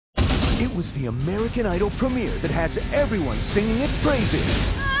It was the American Idol premiere that has everyone singing its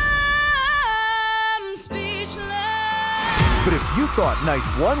praises. I'm speechless. But if you thought night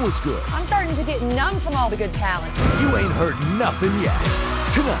one was good, I'm starting to get numb from all the good talent. you ain't heard nothing yet.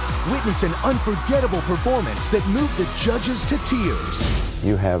 Tonight, witness an unforgettable performance that moved the judges to tears.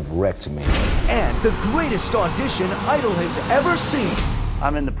 You have wrecked me. And the greatest audition Idol has ever seen.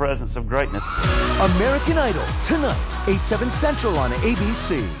 I'm in the presence of greatness. American Idol, tonight, 8/7 Central on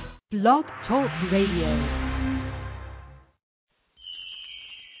ABC. Blog Talk Radio.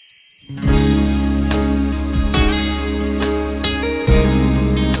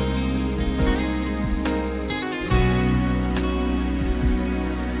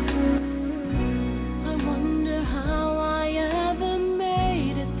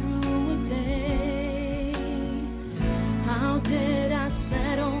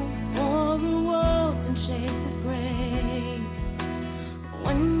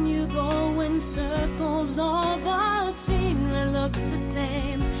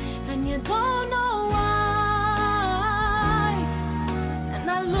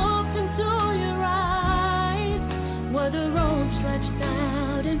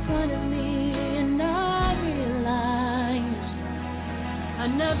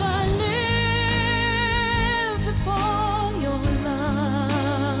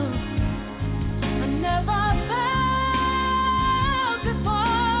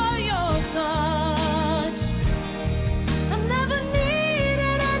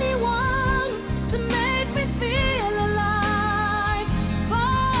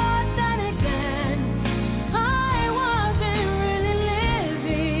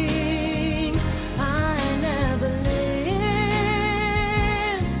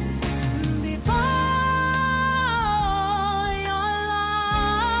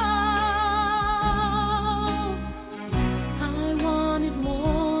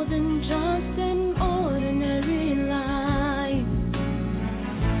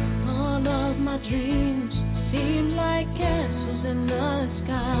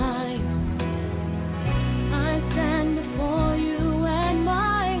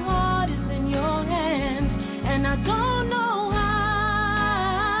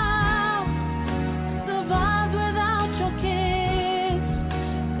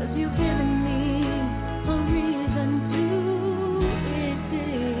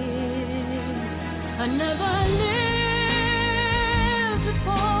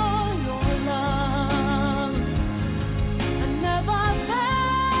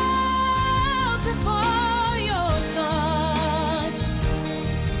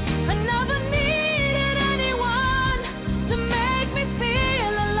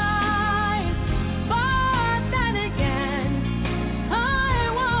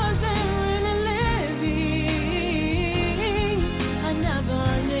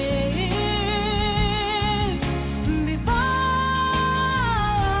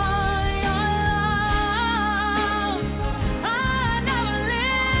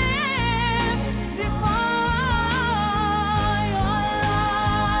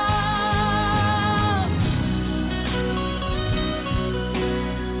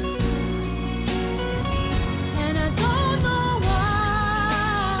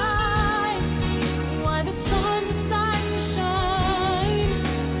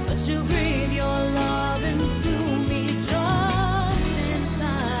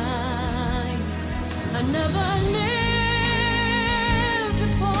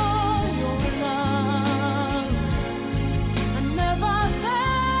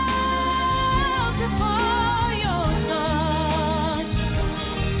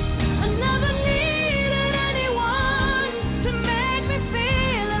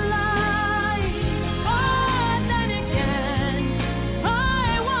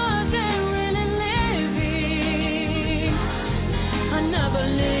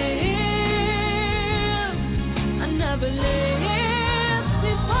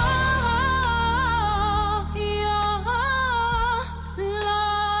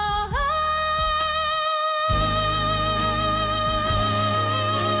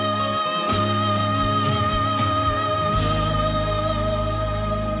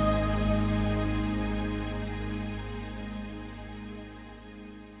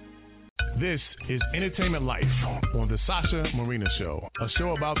 This is Entertainment Life on the Sasha Marina Show, a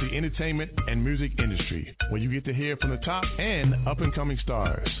show about the entertainment and music industry, where you get to hear from the top and up-and-coming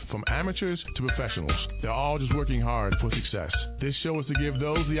stars, from amateurs to professionals. They're all just working hard for success. This show is to give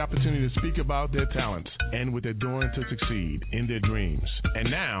those the opportunity to speak about their talents and what they're doing to succeed in their dreams. And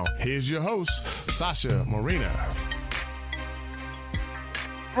now, here's your host, Sasha Marina.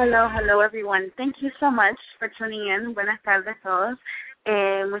 Hello, everyone. Thank you so much for tuning in. Buenas tardes todos.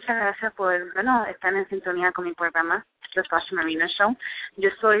 Muchas gracias por, estar en sintonía con mi programa, The Sasha Marina Show. Yo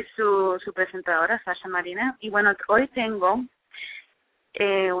soy su presentadora, Sasha Marina, y bueno, hoy tengo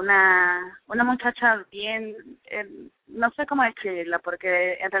una muchacha bien, no sé cómo describirla,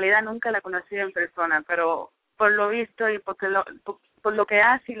 porque en realidad nunca la he conocido en persona, pero por lo visto y por lo que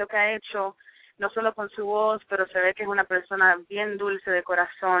hace y lo que ha hecho, no solo con su voz, pero se ve que es una persona bien dulce de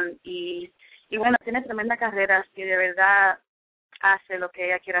corazón y bueno, tiene tremenda carrera, si de verdad hace lo que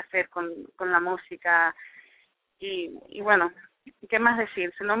ella quiere hacer con la música y bueno, ¿qué más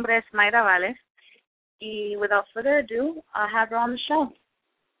decir? Su nombre es Mayra Vales y without further ado, I'll have her on the show.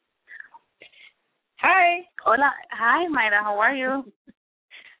 Hi. Hola. Hi, Mayra. How are you?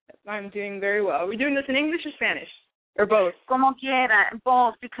 I'm doing very well. Are we doing this in English or Spanish? Or both? Como quiera,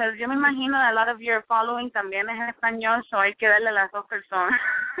 both, because yo me imagino that a lot of your following también es en español, so hay que darle a las dos personas.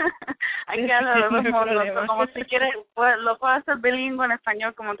 Hay que darle a los dos mundos. Como si quieres, lo puedo hacer bilingüe en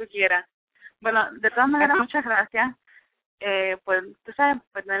español como tú quieras. Bueno, de todas maneras, muchas gracias. Pues, tú sabes,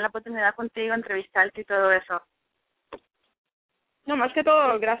 pues tener la oportunidad contigo, entrevistarte y todo eso. No, más que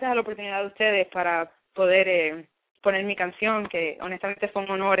todo, gracias a la oportunidad de ustedes para poder poner mi canción, que honestamente fue un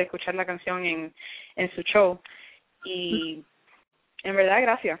honor escuchar la canción en su show. Y en verdad,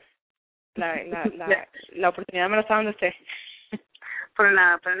 gracias. La oportunidad me la está dando usted. Por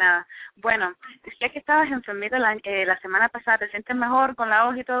nada. Bueno, decía que estabas enfermita la semana pasada. ¿Te sientes mejor con la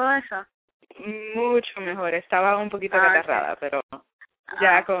voz y todo eso? Mucho mejor. Estaba un poquito catarrada, okay. Pero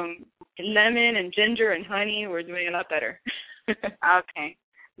ya con lemon and ginger and honey, we're doing a lot better. Okay,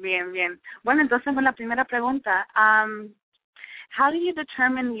 bien. Bueno, entonces con la primera pregunta, how did you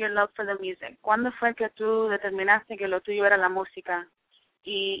determine your love for the music? ¿Cuándo fue que tú determinaste que lo tuyo era la música?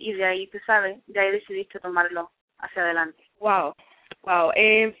 Y de ahí, tú sabes, de ahí decidiste tomarlo hacia adelante. Wow.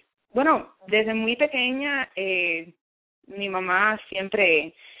 Bueno, desde muy pequeña, mi mamá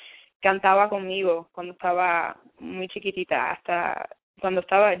siempre cantaba conmigo cuando estaba muy chiquitita, hasta cuando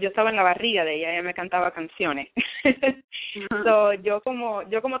yo estaba en la barriga de ella me cantaba canciones. So, yo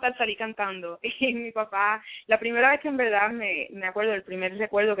como tal salí cantando. Y mi papá, la primera vez que en verdad me acuerdo, el primer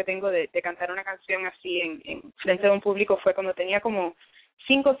recuerdo que tengo de cantar una canción así en frente de un público fue cuando tenía como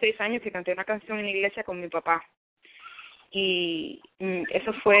 5 o 6 años que canté una canción en la iglesia con mi papá. Y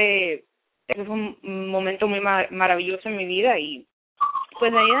eso fue un momento muy maravilloso en mi vida y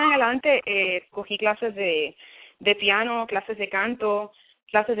pues de ahí en adelante cogí clases de piano, clases de canto,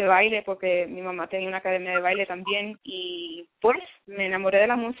 clases de baile, porque mi mamá tenía una academia de baile también, y pues me enamoré de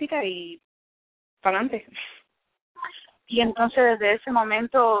la música y para adelante. Y entonces desde ese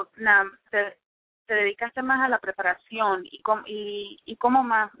momento te dedicaste más a la preparación y cómo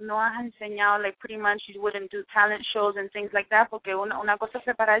más no has enseñado, like pretty much you wouldn't do talent shows and things like that, porque una cosa es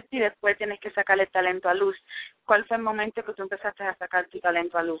prepararte y después tienes que sacarle talento a luz. ¿Cuál fue el momento que tú empezaste a sacar tu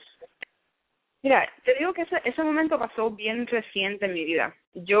talento a luz? Mira, te digo que ese momento pasó bien reciente en mi vida.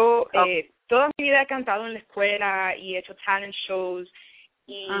 Yo toda mi vida he cantado en la escuela y he hecho talent shows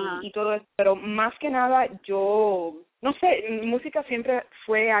y todo eso, pero más que nada yo, no sé, música siempre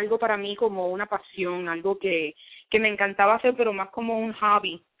fue algo para mí como una pasión, algo que me encantaba hacer, pero más como un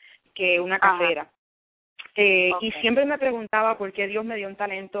hobby que una carrera. Y siempre me preguntaba por qué Dios me dio un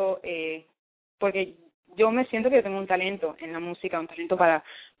talento, porque yo me siento que yo tengo un talento en la música, un talento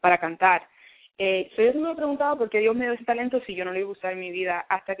para cantar. Yo siempre me preguntaba por qué Dios me dio ese talento si yo no lo iba a usar en mi vida,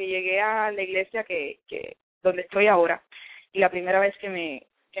 hasta que llegué a la iglesia que donde estoy ahora, y la primera vez que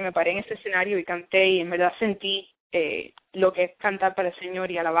me paré en ese escenario y canté y en verdad sentí lo que es cantar para el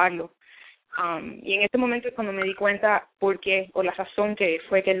Señor y alabarlo. Y en ese momento es cuando me di cuenta por qué, o la razón que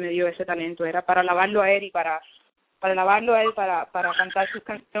fue que Él me dio ese talento, era para alabarlo a Él y para alabarlo a Él, para cantar sus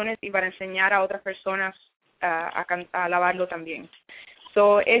canciones y para enseñar a otras personas a alabarlo también.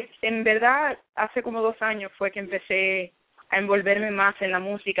 So, en verdad, hace como 2 años fue que empecé a envolverme más en la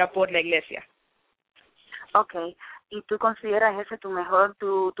música por la iglesia. Okay. ¿Y tú consideras ese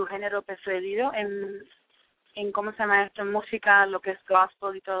tu género preferido en cómo se llama esto, en música, lo que es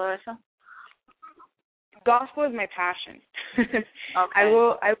gospel y todo eso? Gospel is my passion. Okay. I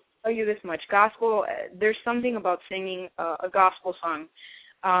will tell you this much. Gospel, there's something about singing a gospel song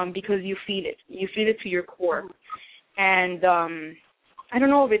because you feel it. You feel it to your core. And I don't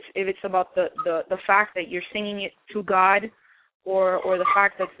know if it's about the fact that you're singing it to God or the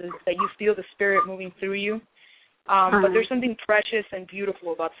fact that you feel the Spirit moving through you. But there's something precious and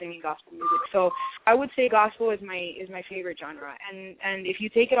beautiful about singing gospel music. So I would say gospel is my favorite genre. And if you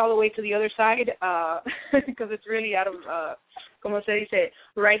take it all the way to the other side, because it's really out of como se dice,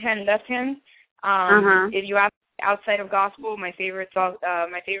 right hand, left hand. If you ask outside of gospel, my favorite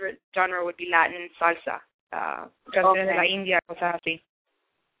genre would be Latin salsa, canciones de la India, cosas así.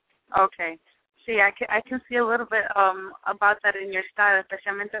 Okay. Sí, I can see a little bit about that in your style,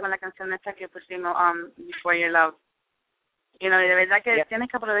 especialmente con la canción esta que pusimos, Before Your Love. Y de verdad que tienes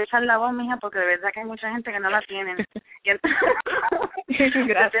que aprovechar la voz, mija, porque de verdad que hay mucha gente que no la tienen.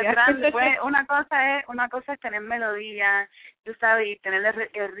 Gracias. Pues, una cosa es tener melodía, tú sabes, y tener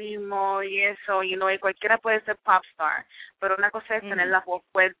el ritmo y eso, y cualquiera puede ser pop star, pero una cosa es tener la voz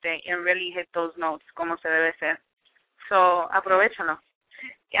fuerte and really hit those notes como se debe ser. So, aprovechalo.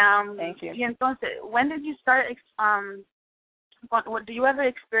 Thank you. Y entonces, when did you start? What do you ever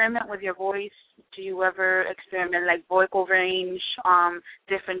experiment with your voice? Do you ever experiment like vocal range,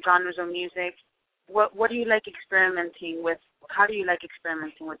 different genres of music? What do you like experimenting with? How do you like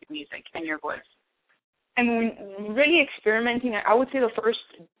experimenting with your music and your voice? I mean, really experimenting, I would say the first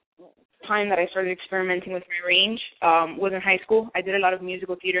time that I started experimenting with my range was in high school. I did a lot of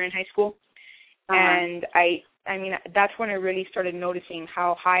musical theater in high school. And I mean, that's when I really started noticing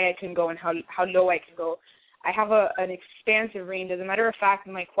how high I can go and how low I can go. I have an expansive range. As a matter of fact,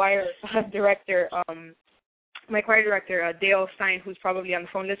 my choir director, Dale Stein, who's probably on the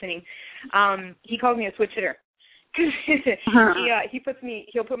phone listening, he calls me a switch hitter. He'll put me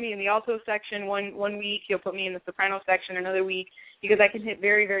in the alto section one week. He'll put me in the soprano section another week because I can hit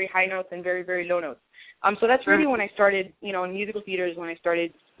very, very high notes and very, very low notes. So that's really when I started, in musical theater is when I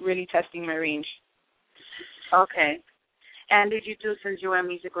started really testing my range. Okay. And did you do, since you were in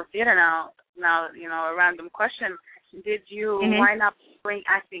musical theater now, a random question, did you, why not bring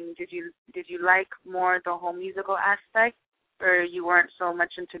acting? Did you like more the whole musical aspect, or you weren't so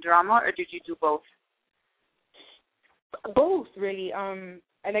much into drama, or did you do both? Both, really.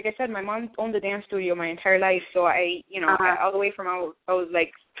 Like I said, my mom owned a dance studio my entire life, so I all the way from I was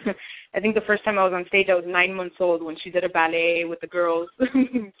like, I think the first time I was on stage, I was 9 months old when she did a ballet with the girls,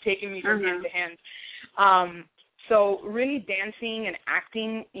 taking me from hand to hand. So really dancing and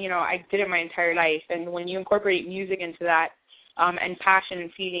acting, I did it my entire life. And when you incorporate music into that, and passion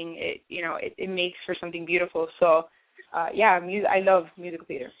and feeling, it makes for something beautiful. So, I love musical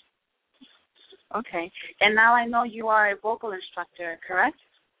theater. Okay. And now I know you are a vocal instructor, correct?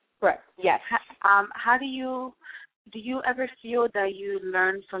 Correct. Yes. How do you ever feel that you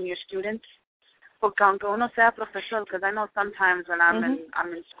learn from your students? Porque aunque uno sea profesor, because I know sometimes when I'm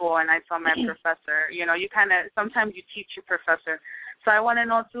in school and I tell my professor, you sometimes you teach your professor. So I want to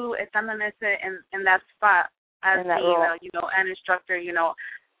know too, estando in that spot as an instructor,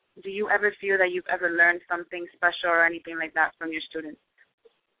 do you ever feel that you've ever learned something special or anything like that from your students?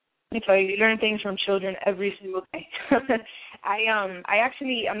 Let me tell you learn things from children every single day. I'm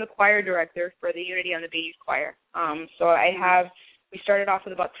the choir director for the Unity on the Bayou Choir. So we started off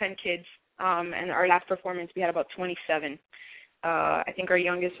with about 10 kids. And our last performance, we had about 27. I think our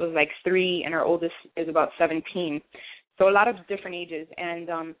youngest was like 3, and our oldest is about 17. So a lot of different ages. And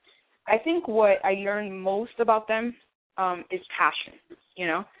I think what I learned most about them is passion.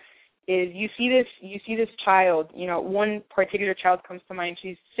 Is you see this child. One particular child comes to mind.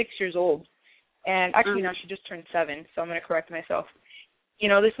 She's 6 years old, and actually now she just turned 7. So I'm going to correct myself.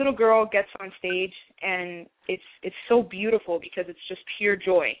 This little girl gets on stage, and it's so beautiful because it's just pure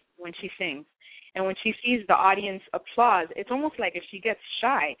joy when she sings. And when she sees the audience applause, it's almost like if she gets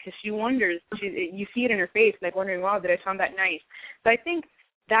shy because she wonders, you see it in her face, like wondering, wow, did I sound that nice? So I think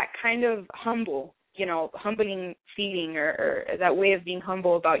that kind of humbling feeling or that way of being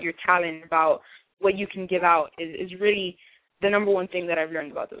humble about your talent, about what you can give out is really the number one thing that I've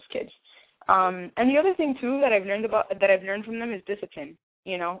learned about those kids. And the other thing, too, that I've learned from them is discipline.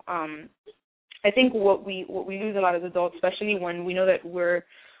 I think what we lose a lot as adults, especially when we know that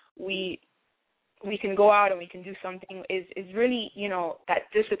we can go out and we can do something, is really, that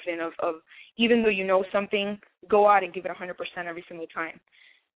discipline of even though you know something, go out and give it 100% every single time.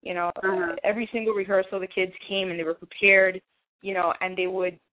 Every single rehearsal, the kids came and they were prepared, and they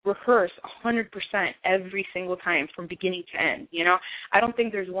would rehearse 100% every single time from beginning to end. I don't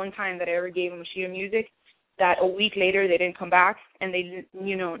think there's one time that I ever gave them a sheet of music that a week later they didn't come back and they,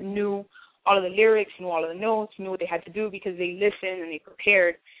 knew all of the lyrics, knew all of the notes, knew what they had to do because they listened and they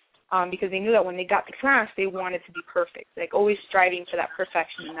prepared, because they knew that when they got to class, they wanted to be perfect, like always striving for that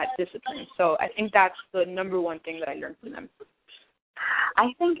perfection and that discipline. So I think that's the number one thing that I learned from them.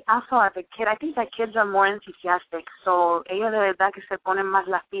 I think also as a kid, I think that kids are more enthusiastic, so ellos de verdad que se ponen más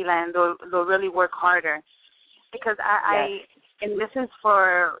las pilas and they'll really work harder. Because and this is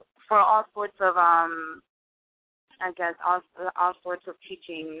for all sorts of I guess all sorts of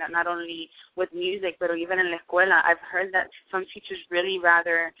teaching, not only with music, but even in la escuela. I've heard that some teachers really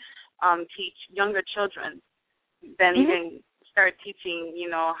rather teach younger children than even start teaching,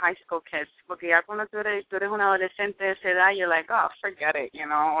 high school kids. Porque ya cuando tú eres un adolescente de esa edad, you're like, oh, forget it,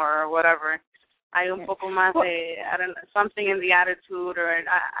 or whatever. Hay un poco más de, I don't know, something in the attitude, or,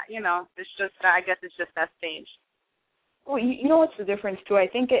 it's just, I guess it's just that stage. Well, you know what's the difference, too? I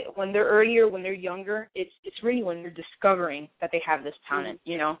think when they're earlier, when they're younger, it's really when they're discovering that they have this talent,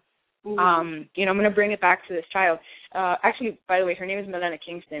 Mm-hmm. I'm going to bring it back to this child. Actually, by the way, her name is Melena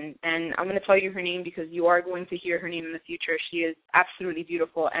Kingston, and I'm going to tell you her name because you are going to hear her name in the future. She is absolutely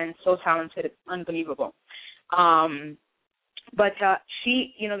beautiful and so talented. It's unbelievable. But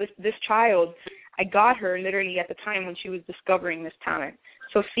she, this child, I got her literally at the time when she was discovering this talent.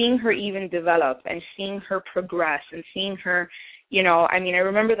 So seeing her even develop and seeing her progress and seeing her, I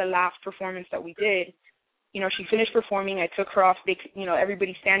remember the last performance that we did. She finished performing. I took her off.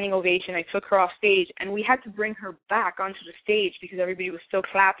 Everybody standing ovation. I took her off stage, and we had to bring her back onto the stage because everybody was still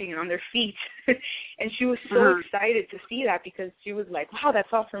clapping and on their feet. And she was so excited to see that because she was like, "Wow, that's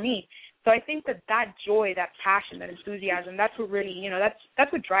all for me." So I think that joy, that passion, that enthusiasm, that's what really,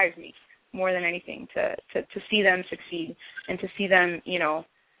 that's what drives me more than anything to see them succeed and to see them,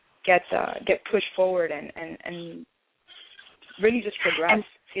 get pushed forward and really just progress. And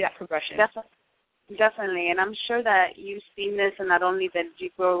see that progression. Definitely, and I'm sure that you've seen this, and not only that you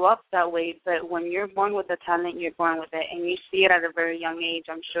grow up that way, but when you're born with the talent, you're born with it, and you see it at a very young age.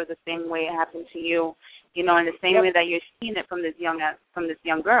 I'm sure the same way it happened to you, in the same way that you're seeing it from this young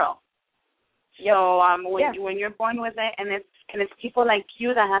girl. Yep. So when you're born with it, and it's people like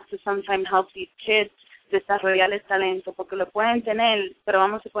you that have to sometimes help these kids desarrollar el talento, porque lo pueden tener, pero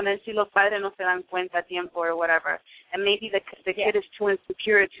vamos a poner si los padres no se dan cuenta a tiempo or whatever, and maybe the kid is too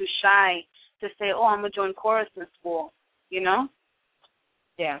insecure, too shy to say, oh, I'm going to join chorus in school,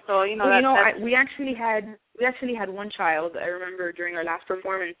 Yeah. So, we actually had one child, I remember during our last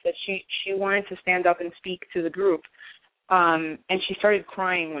performance, that she wanted to stand up and speak to the group. And she started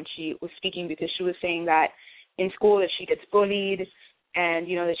crying when she was speaking because she was saying that in school that she gets bullied and,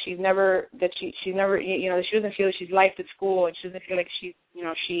 that she doesn't feel that she's liked at school and she doesn't feel like she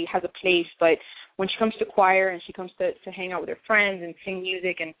has a place. But when she comes to choir and she comes to hang out with her friends and sing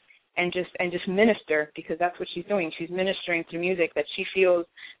music and just minister, because that's what she's doing. She's ministering through music, that she feels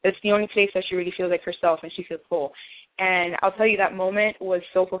that's the only place that she really feels like herself and she feels full. And I'll tell you, that moment was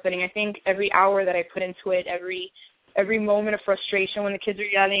so fulfilling. I think every hour that I put into it, every moment of frustration when the kids are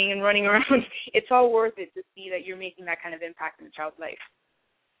yelling and running around, it's all worth it to see that you're making that kind of impact in a child's life.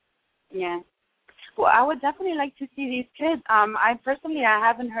 Yeah. Well, I would definitely like to see these kids. I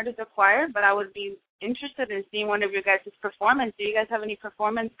haven't heard of the choir, but I would be interested in seeing one of your guys' performance. Do you guys have any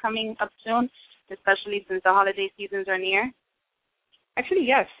performance coming up soon, especially since the holiday seasons are near? Actually,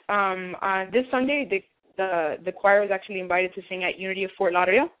 yes. This Sunday, the choir was actually invited to sing at Unity of Fort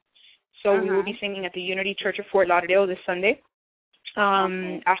Lauderdale. So we will be singing at the Unity Church of Fort Lauderdale this Sunday.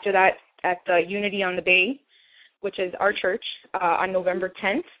 After that, at the Unity on the Bay, which is our church, on November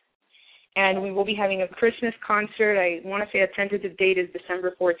 10th. And we will be having a Christmas concert. I want to say a tentative date is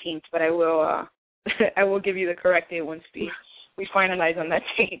December 14th, but I will I will give you the correct date once we finalize on that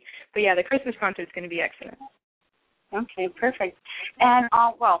date. But yeah, the Christmas concert is going to be excellent. Okay, perfect. And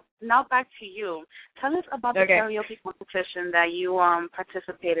now back to you. Tell us about the karaoke competition that you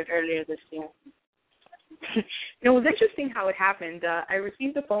participated earlier this year. It was interesting how it happened. I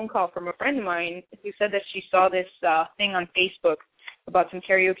received a phone call from a friend of mine who said that she saw this thing on Facebook about some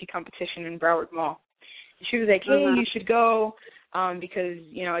karaoke competition in Broward Mall. And she was like, hey, you should go because,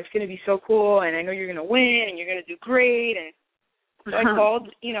 it's going to be so cool, and I know you're going to win, and you're going to do great. And so I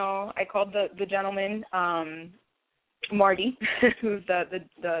called the gentleman, Marty, who's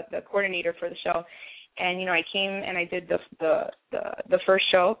the coordinator for the show, and I came and I did the first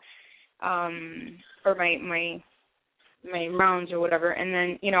show, or my rounds or whatever, and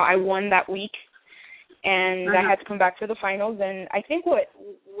then I won that week, and I had to come back for the finals. And I think what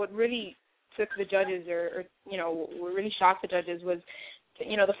really took the judges, or what really shocked the judges was,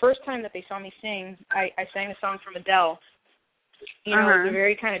 the first time that they saw me sing, I sang a song from Adele. It was a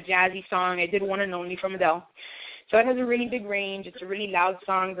very kind of jazzy song. I did One and Only from Adele. So it has a really big range. It's a really loud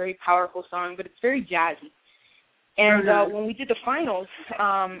song, very powerful song, but it's very jazzy. And when we did the finals,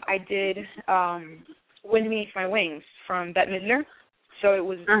 I did Wind Beneath My Wings from Bette Midler. So it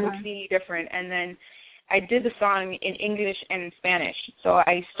was completely different. And then I did the song in English and in Spanish. So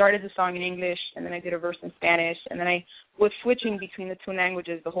I started the song in English, and then I did a verse in Spanish, and then I was switching between the two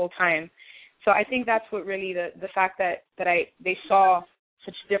languages the whole time. So I think that's what really the fact that they saw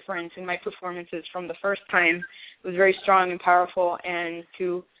such difference in my performances from the first time was very strong and powerful, and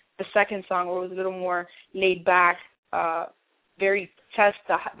to the second song where it was a little more laid back, very test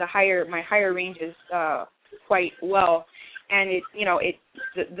my higher ranges quite well, and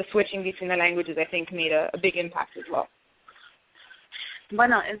the switching between the languages, I think, made a big impact as well.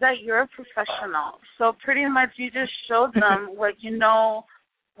 Bueno, is that you're a professional, so pretty much you just showed them what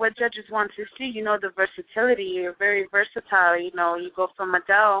judges want to see. The versatility. You're very versatile. You go from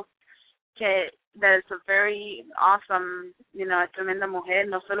Adele, that is a very awesome, tremenda mujer,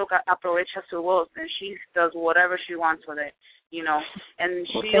 no solo aprovecha su voz, and she does whatever she wants with it, and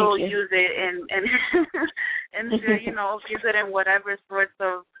she'll use it and she'll, use it in whatever sorts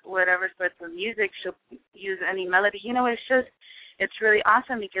of music. She'll use any melody. It's really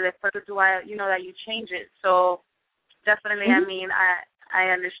awesome because después that you change it. So definitely, I mean, I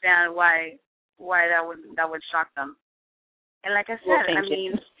understand why that would shock them. And like I said,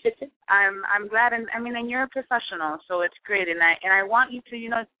 I'm glad, and you're a professional, so it's great, and I want you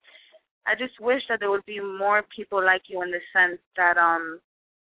to, I just wish that there would be more people like you in the sense that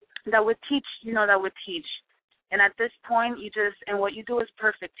that would teach, And at this point, and what you do is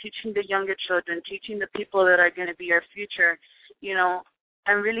perfect, teaching the younger children, teaching the people that are going to be our future,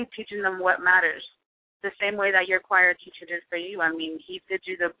 and really teaching them what matters. The same way that your choir teacher did for you. I mean, he did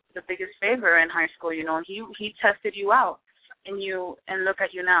you the biggest favor in high school, he tested you out. And look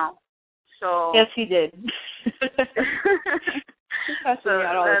at you now. So yes, he did. He tested me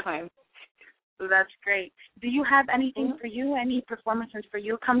out all the time. So that's great. Do you have anything for you? Any performances for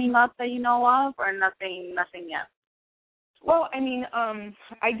you coming up that you know of, or nothing yet? Well, I mean,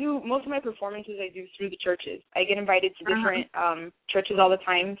 I do most of my performances. I do through the churches. I get invited to different churches all the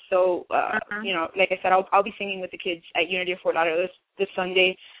time. So, like I said, I'll be singing with the kids at Unity of Fort Lauderdale this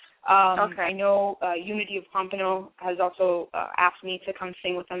Sunday. I know Unity of Pompano has also asked me to come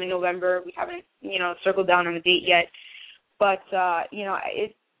sing with them in November. We haven't, circled down on the date yet, but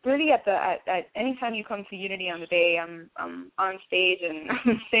it's really at any time you come to Unity on the Bay, I'm on stage and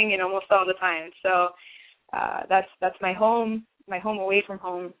I'm singing almost all the time. So that's my home away from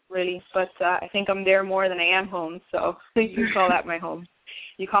home, really. But I think I'm there more than I am home. So you can call that my home.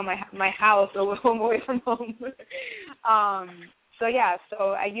 You call my house a home away from home. So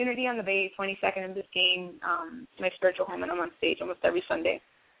at Unity on the Bay, 22nd in Biscayne, my spiritual home, and I'm on stage almost every Sunday.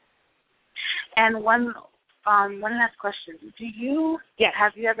 And one last question: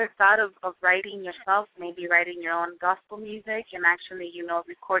 have you ever thought of writing yourself, maybe writing your own gospel music and actually,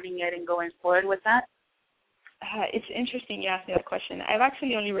 recording it and going forward with that? It's interesting you asked me that question. I've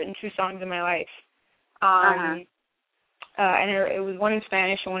actually only written 2 songs in my life, and it was one in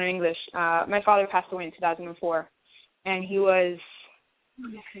Spanish and one in English. My father passed away in 2004. And he was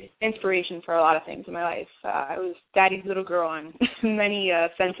inspiration for a lot of things in my life. I was daddy's little girl in many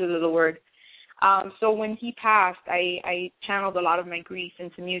senses of the word. So when he passed, I channeled a lot of my grief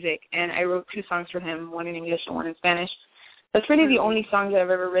into music, and I wrote 2 songs for him, one in English and one in Spanish. That's really the only songs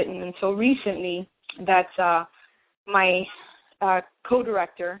I've ever written until recently that my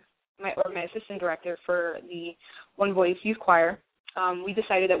co-director, my assistant director for the One Voice Youth Choir, we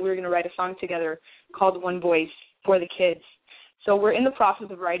decided that we were going to write a song together called One Voice for the kids. So we're in the process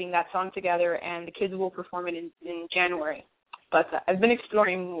of writing that song together, and the kids will perform it in January. But I've been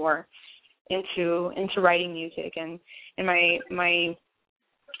exploring more into writing music, and my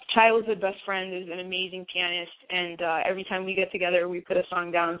childhood best friend is an amazing pianist, and every time we get together, we put a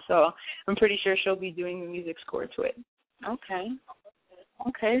song down. So I'm pretty sure she'll be doing the music score to it.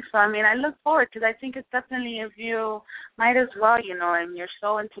 Okay, so I look forward, because I think it's definitely, if you might as well, and you're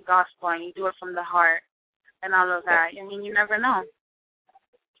so into gospel and you do it from the heart and all of that. You never know.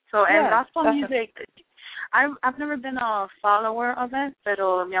 So, and gospel music, I've never been a follower of it,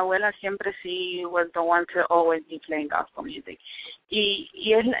 pero mi abuela siempre sí was the one to always be playing gospel music. Y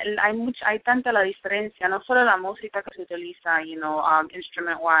hay tanta la diferencia, no solo la música que se utiliza,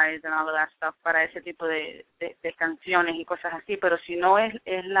 instrument-wise and all of that stuff para ese tipo de canciones y cosas así, pero si no es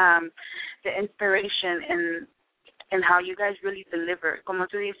the inspiration and how you guys really deliver. Como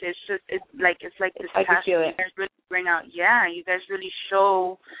tú dices, it's like this passion you guys really bring out. Yeah, you guys really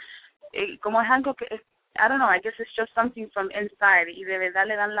show, como es algo que, I don't know, I guess it's just something from inside, y de verdad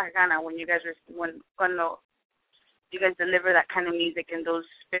le dan las ganas when you guys cuando you guys deliver that kind of music in those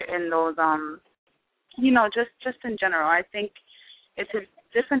just in general. I think it's a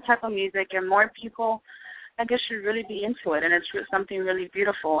different type of music, and more people, I guess, should really be into it, and it's something really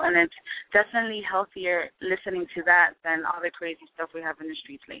beautiful, and it's definitely healthier listening to that than all the crazy stuff we have in the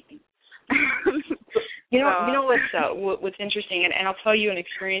streets lately. You know what's interesting, and I'll tell you an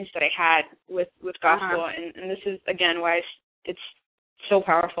experience that I had with gospel, and this is, again, why it's so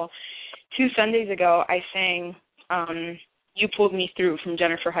powerful. 2 Sundays ago, I sang You Pulled Me Through from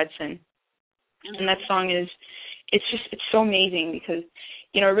Jennifer Hudson, and that song it's so amazing because,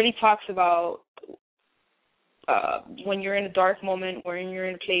 it really talks about when you're in a dark moment or you're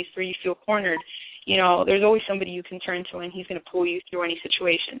in a place where you feel cornered, you know, there's always somebody you can turn to, and he's going to pull you through any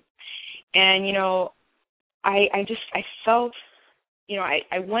situation. And, you know, I felt, you know,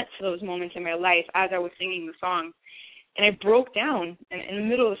 I went to those moments in my life as I was singing the song, and I broke down in the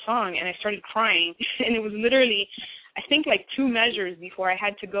middle of the song, and I started crying. And it was literally, I think, like 2 measures before I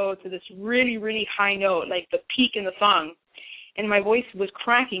had to go to this really, really high note, like the peak in the song. And my voice was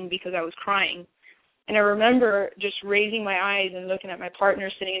cracking because I was crying. And I remember just raising my eyes and looking at my partner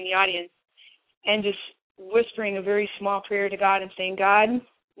sitting in the audience and just whispering a very small prayer to God and saying, God,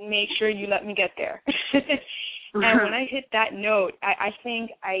 make sure you let me get there. And when I hit that note, I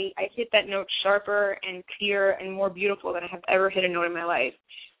think I hit that note sharper and clearer and more beautiful than I have ever hit a note in my life.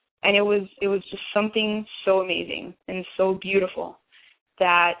 And it was just something so amazing and so beautiful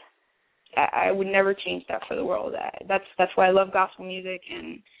that I would never change that for the world. That's why I love gospel music,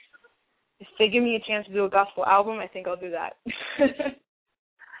 and if they give me a chance to do a gospel album, I think I'll do that.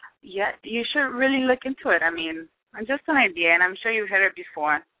 Yeah, you should really look into it. I mean, just an idea, and I'm sure you've heard it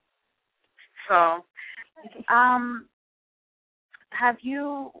before. So, if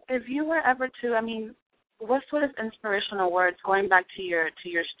you were ever to, I mean, what sort of inspirational words, going back to your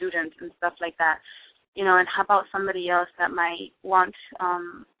students and stuff like that, you know, and how about somebody else that might want,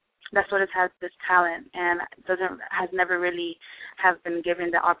 that sort of has this talent and has never really have been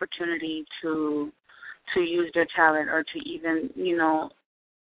given the opportunity to use their talent or to even, you know,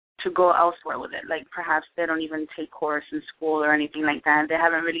 to go elsewhere with it. Like perhaps they don't even take course in school or anything like that. They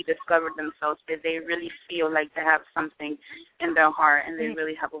haven't really discovered themselves, but they really feel like they have something in their heart and they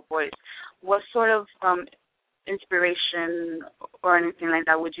really have a voice. What sort of inspiration or anything like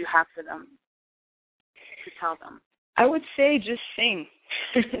that would you have for them to tell them? I would say just sing.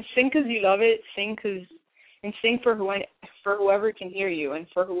 Sing because you love it. Sing for whoever can hear you and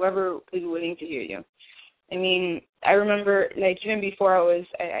for whoever is willing to hear you. I mean, I remember, like, even before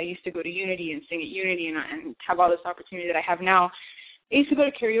I used to go to Unity and sing at Unity and have all this opportunity that I have now. I used to go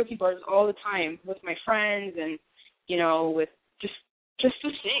to karaoke bars all the time with my friends and, you know, with just to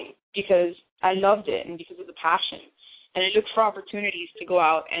sing because I loved it and because of the passion. And I looked for opportunities to go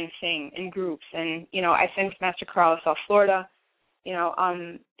out and sing in groups. And, you know, I sang with Master Chorale of South Florida. You know,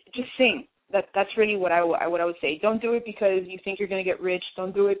 just sing. That's really what I would say. Don't do it because you think you're going to get rich.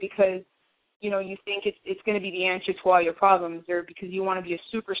 Don't do it because, you know, you think it's going to be the answer to all your problems or because you want to be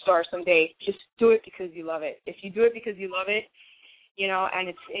a superstar someday. Just do it because you love it. If you do it because you love it, you know, and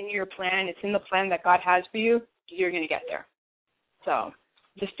it's in your plan, it's in the plan that God has for you, you're going to get there. So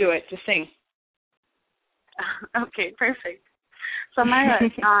just do it. Just sing. Okay, perfect. So, Mayra,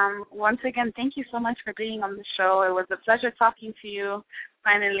 once again, thank you so much for being on the show. It was a pleasure talking to you.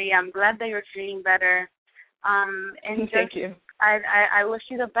 Finally, I'm glad that you're feeling better. And thank you. I wish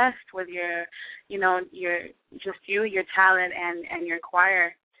you the best with your talent and your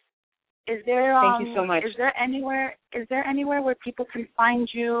choir. Thank you so much. Is there anywhere where people can find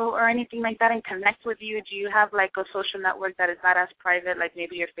you or anything like that and connect with you? Do you have like a social network that is not as private, like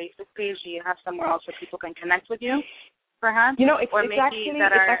maybe your Facebook page? Do you have somewhere else where people can connect with you, perhaps? You know, it's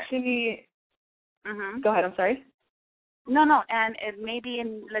actually. Mm-hmm. Go ahead. I'm sorry. No, and it maybe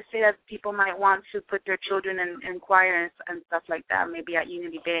let's say that people might want to put their children in choir and stuff like that, maybe at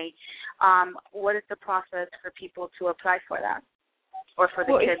Unity Bay. What is the process for people to apply for that, or for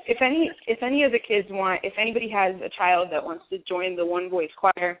the kids? If any of the kids if anybody has a child that wants to join the One Voice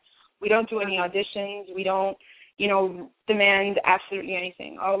Choir, we don't do any auditions. We don't, you know, demand absolutely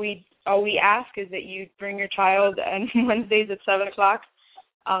anything. All we ask is that you bring your child on Wednesdays at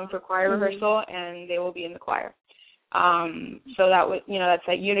 7:00 for choir rehearsal, and they will be in the choir. So that would, you know, that's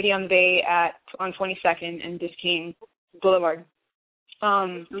at Unity on the Bay on 22nd and Biscayne Boulevard.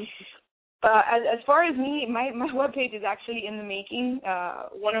 As far as me, my webpage is actually in the making.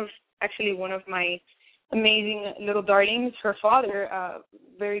 One of my amazing little darlings, her father,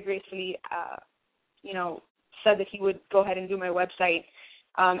 very gracefully, you know, said that he would go ahead and do my website.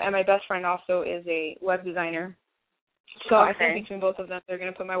 And my best friend also is a web designer. So I think between both of them, they're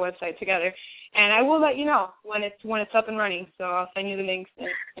going to put my website together, and I will let you know when it's up and running. So I'll send you the links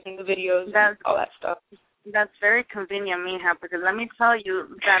and the videos and all that stuff. That's very convenient, Mija, because let me tell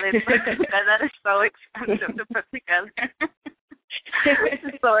you that that is so expensive to put together.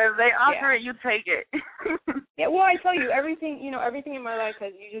 So if they offer it, you take it. Yeah, well, I tell you, everything in my life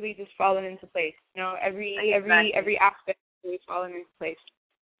has usually just fallen into place. You know, every aspect has really fallen into place.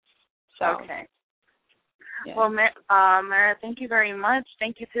 So. Okay. Yeah. Well, Mayra, thank you very much.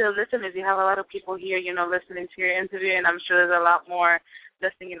 Thank you to the listeners. You have a lot of people here, you know, listening to your interview, and I'm sure there's a lot more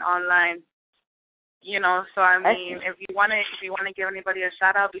listening online. So I mean, if you want to give anybody a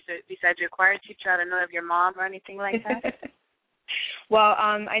shout out besides your choir teacher, I don't know if your mom or anything like that. Well,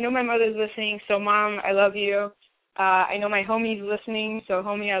 I know my mother's listening, so Mom, I love you. I know my homie's listening, so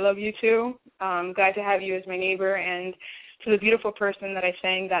homie, I love you too. Glad to have you as my neighbor, and to the beautiful person that I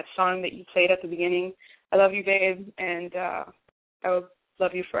sang that song that you played at the beginning, I love you, babe, and I will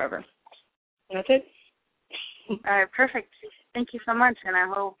love you forever. And that's it. All right, perfect. Thank you so much, and I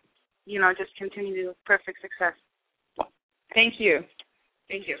hope, just continue perfect success. Thank you.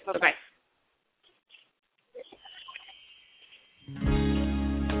 Thank you. Bye-bye.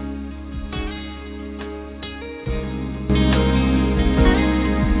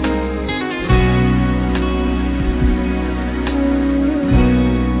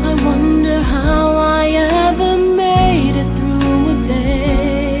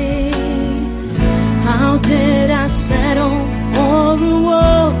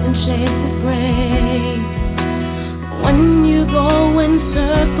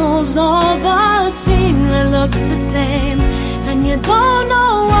 All the things that look the same, and you don't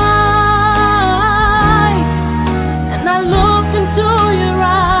know why. And I looked into your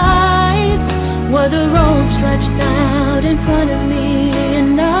eyes, where the road stretched out in front of me,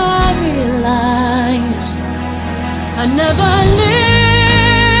 and I realized I never lived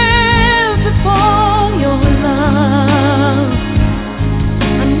before your love.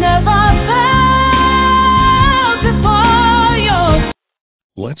 I never felt before your.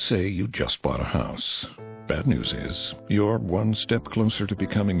 Let's say you just bought a house. Bad news is, you're one step closer to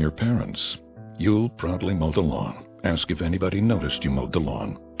becoming your parents. You'll proudly mow the lawn, ask if anybody noticed you mowed the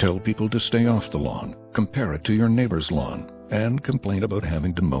lawn, tell people to stay off the lawn, compare it to your neighbor's lawn, and complain about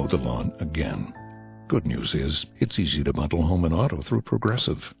having to mow the lawn again. Good news is, it's easy to bundle home and auto through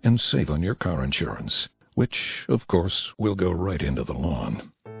Progressive and save on your car insurance, which, of course, will go right into the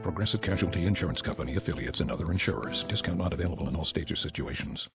lawn. Progressive Casualty Insurance Company, affiliates, and other insurers. Discount not available in all states or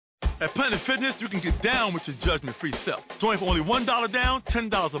situations. At Planet Fitness, you can get down with your judgment-free self. Join for only $1 down,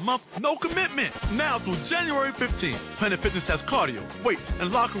 $10 a month, no commitment. Now through January 15th. Planet Fitness has cardio, weights,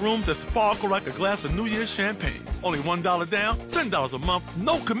 and locker rooms that sparkle like a glass of New Year's champagne. Only $1 down, $10 a month,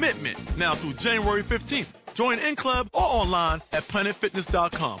 no commitment. Now through January 15th. Join in club or online at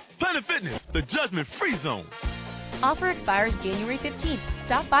planetfitness.com. Planet Fitness, the judgment-free zone. Offer expires January 15th.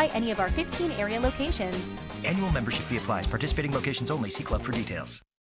 Stop by any of our 15 area locations. Annual membership fee applies. Participating locations only. See club for details.